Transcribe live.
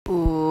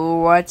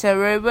What's up,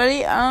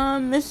 everybody?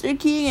 I'm Mr.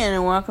 Keegan,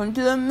 and welcome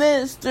to the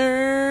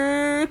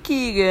Mr.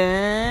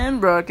 Keegan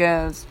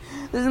broadcast.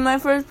 This is my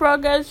first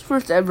broadcast,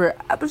 first ever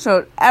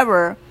episode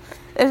ever.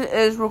 It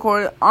is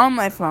recorded on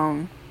my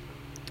phone,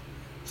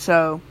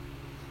 so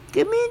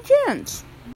give me a chance.